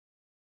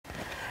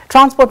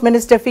Transport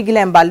Minister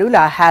Fikile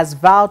Mbalula has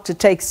vowed to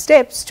take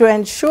steps to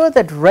ensure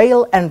that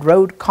rail and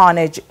road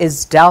carnage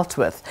is dealt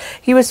with.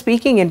 He was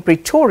speaking in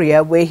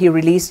Pretoria, where he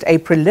released a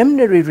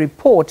preliminary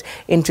report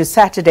into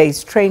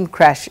Saturday's train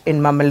crash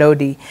in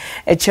Mamelodi.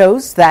 It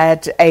shows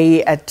that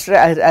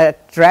a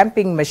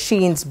tramping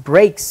machine's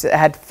brakes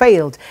had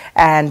failed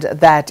and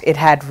that it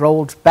had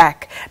rolled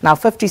back. Now,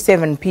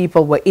 57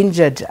 people were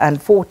injured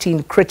and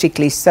 14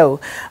 critically so.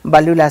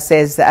 Mbalula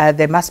says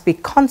there must be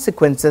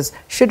consequences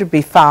should it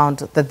be found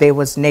that there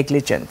was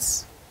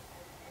negligence.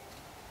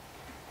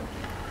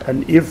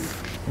 And if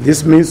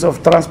this means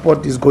of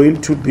transport is going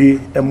to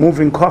be a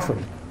moving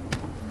coffin,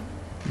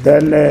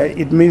 then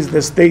it means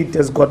the state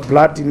has got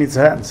blood in its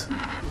hands.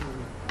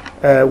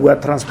 We are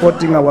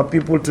transporting our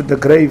people to the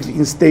grave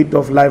instead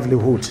of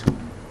livelihood,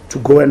 to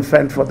go and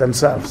fend for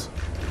themselves.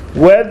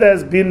 Where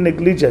there's been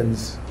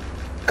negligence,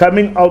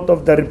 coming out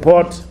of the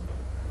report,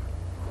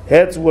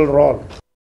 heads will roll.